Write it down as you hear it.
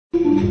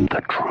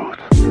the truth.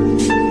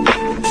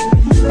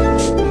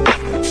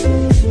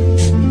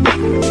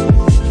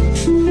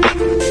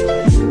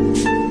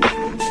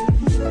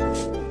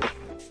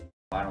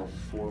 Final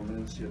 4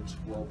 minutes, you had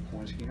 12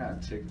 points. Can you kind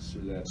of take us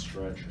through that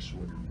stretch, just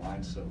what your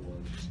mindset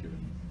was, just given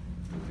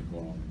everything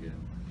going on again?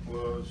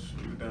 Well,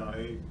 we were down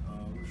 8.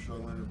 We were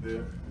struggling a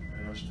bit,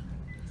 and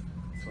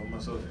I told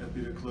myself to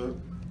empty the clip.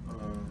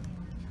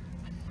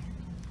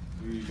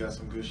 We got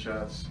some good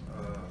shots.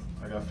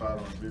 I got fouled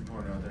on a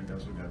three-pointer. I think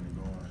that's what got me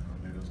going.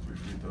 I made those 3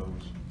 free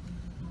throws,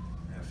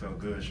 and it felt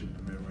good shooting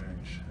the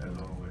mid-range as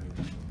always.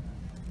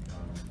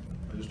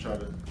 I just try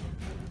to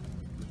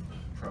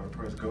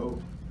press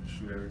go,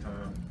 shoot every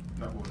time.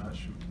 Not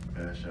shoot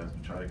bad shots,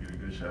 but try to get a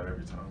good shot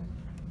every time.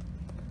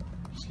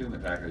 Just given the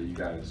fact that you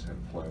guys had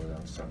to play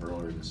without Steph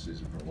earlier this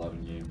season for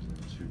 11 games and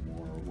then 2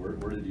 more,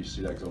 where did you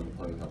see that going to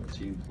play with how the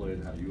team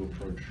played, how you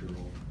approached your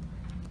role?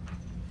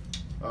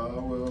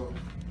 Well,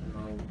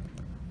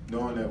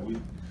 knowing that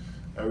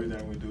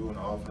everything we do in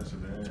the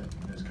offensive end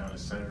is kind of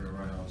centered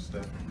around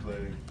Steph and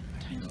Clay.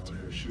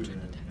 They're shooting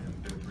and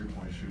they're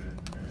 3-point shooting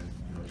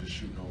and just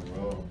shooting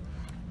overall.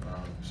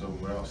 So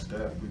without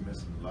Steph, we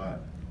missed a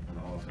lot on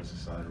the offensive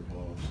side of the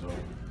ball. So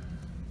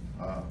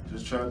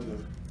just tried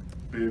to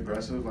be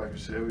aggressive. Like you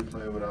said, we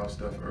played without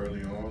Steph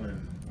early on,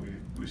 and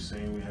we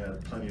seen we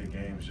had plenty of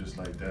games just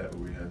like that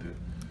where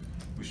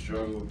we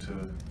struggled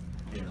to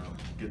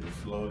get the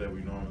flow that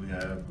we normally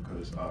have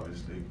because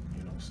obviously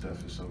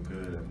Steph is so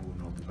good at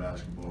moving off the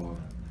basketball,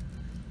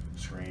 and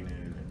screening,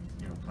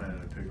 and playing in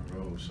a pick and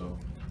roll. So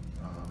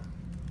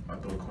I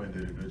thought Quinn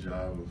did a good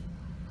job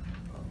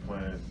of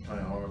playing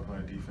hard,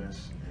 playing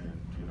defense, and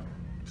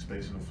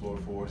spacing the floor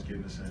for us,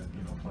 getting us in,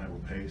 playing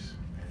with pace,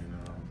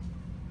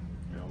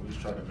 and we just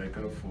tried to make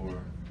up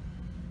for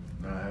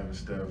not having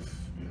Steph,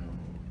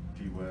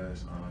 D.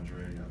 West,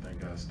 Andre. I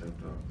think guys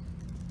stepped up.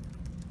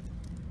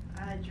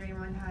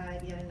 Draymond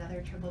had yet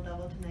another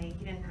triple-double tonight.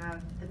 He didn't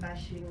have the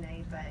best shooting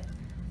night, but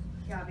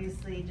he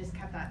obviously just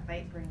kept that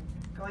fight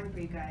going for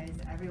you guys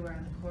everywhere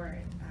on the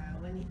court.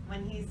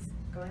 When he's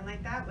going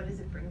like that, what does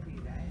it bring for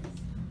you guys?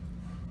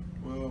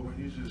 Well, when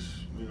he's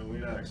just,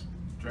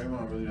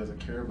 Draymond really doesn't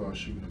care about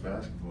shooting the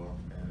basketball.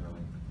 And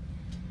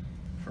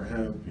for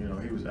him,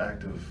 he was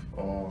active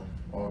all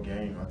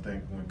game. I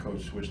think when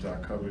Coach switched our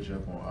coverage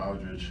up on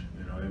Aldridge,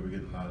 they were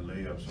getting a lot of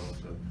layups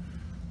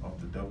off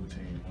the double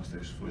team. Once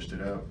they switched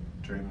it up,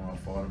 Draymond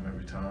fought him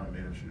every time,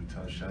 made him shoot a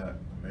tough shot,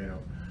 made him,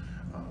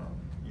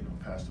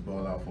 pass the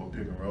ball out for a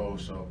pick and roll.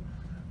 So,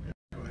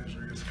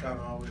 injury is kind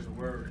of always a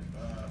worry,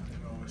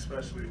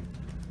 especially,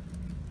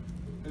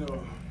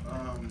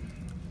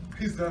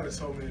 he's done it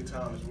so many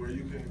times where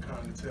you can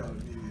kind of tell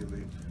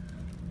immediately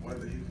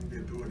whether he can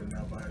get through it or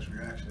not by his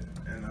reaction.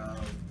 And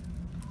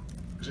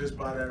just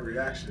by that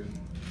reaction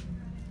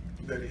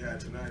that he had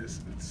tonight, it's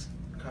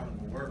kind of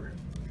a worry.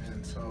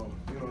 And so,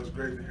 it's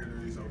great to hear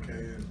that he's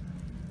okay and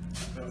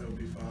that he'll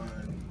be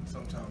fine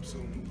sometime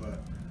soon, but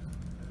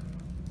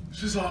it's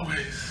just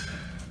always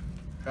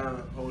kind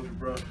of hold your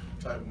breath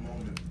type of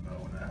moment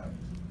when that happens.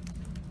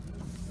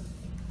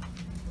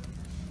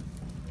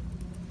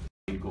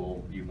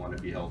 Goal, you want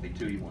to be healthy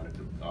too, you want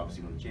to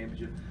obviously win the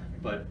championship,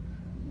 but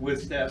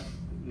with Steph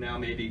now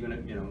maybe going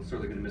to,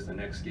 certainly going to miss the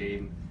next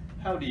game,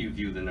 how do you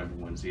view the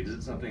 #1 seed? Is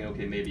it something,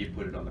 okay, maybe you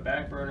put it on the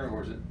back burner,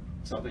 or is it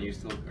something you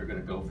still are going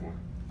to go for?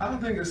 I don't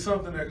think it's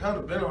something that kind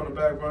of been on the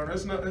back burner.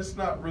 It's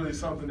not really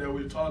something that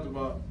we've talked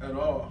about at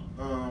all.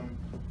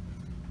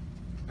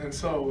 And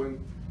so,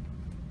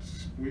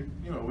 we've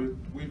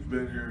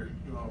been here,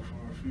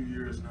 for a few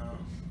years now.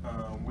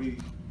 We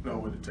know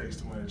what it takes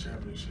to win a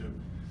championship.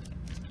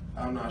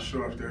 I'm not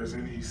sure if there's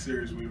any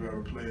series we've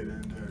ever played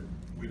in that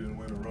we didn't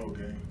win a road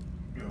game.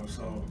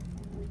 So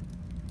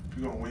if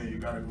you're gonna win, you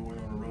gotta go win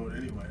on the road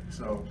anyway.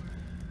 So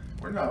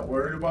we're not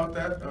worried about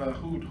that.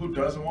 Who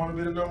doesn't want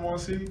to be the #1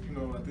 seed?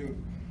 I think.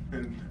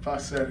 And if I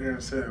sat here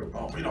and said,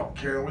 oh, we don't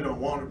care, we don't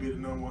want to be the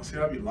 #1 seed,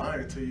 I'd be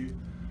lying to you.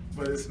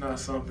 But it's not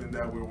something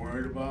that we're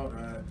worried about.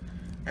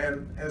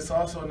 And it's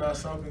also not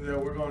something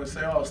that we're going to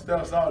say, oh,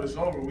 Steph's out, it's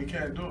over, we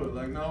can't do it.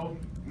 Like, no,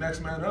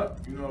 next man up.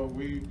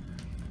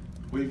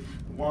 We've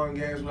won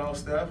games without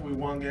Steph, we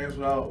won games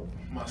without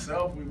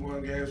myself, we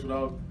won games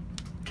without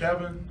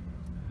Kevin,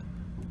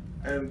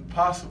 and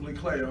possibly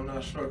Clay. I'm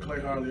not sure. Clay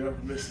hardly ever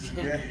misses a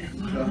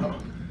game.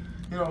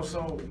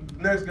 So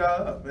next guy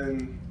up,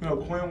 and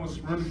Quinn was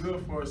really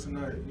good for us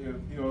tonight.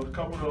 A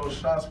couple of those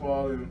shots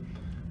fall, and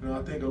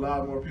I think a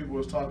lot more people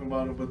was talking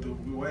about him. But the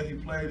way he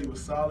played, he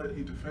was solid.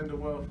 He defended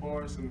well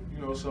for us, and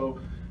so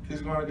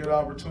he's going to get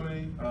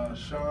opportunity.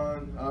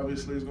 Sean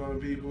obviously is going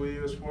to be who he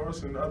is for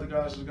us, and the other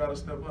guys just got to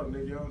step up.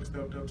 Nick Young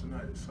stepped up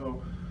tonight,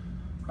 so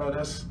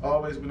that's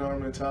always been our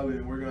mentality.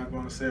 And we're not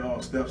going to say, "Oh,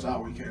 Steph's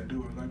out, we can't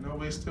do it." Like, no,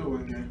 we still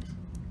win games.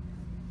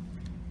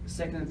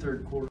 Second and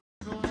third quarter.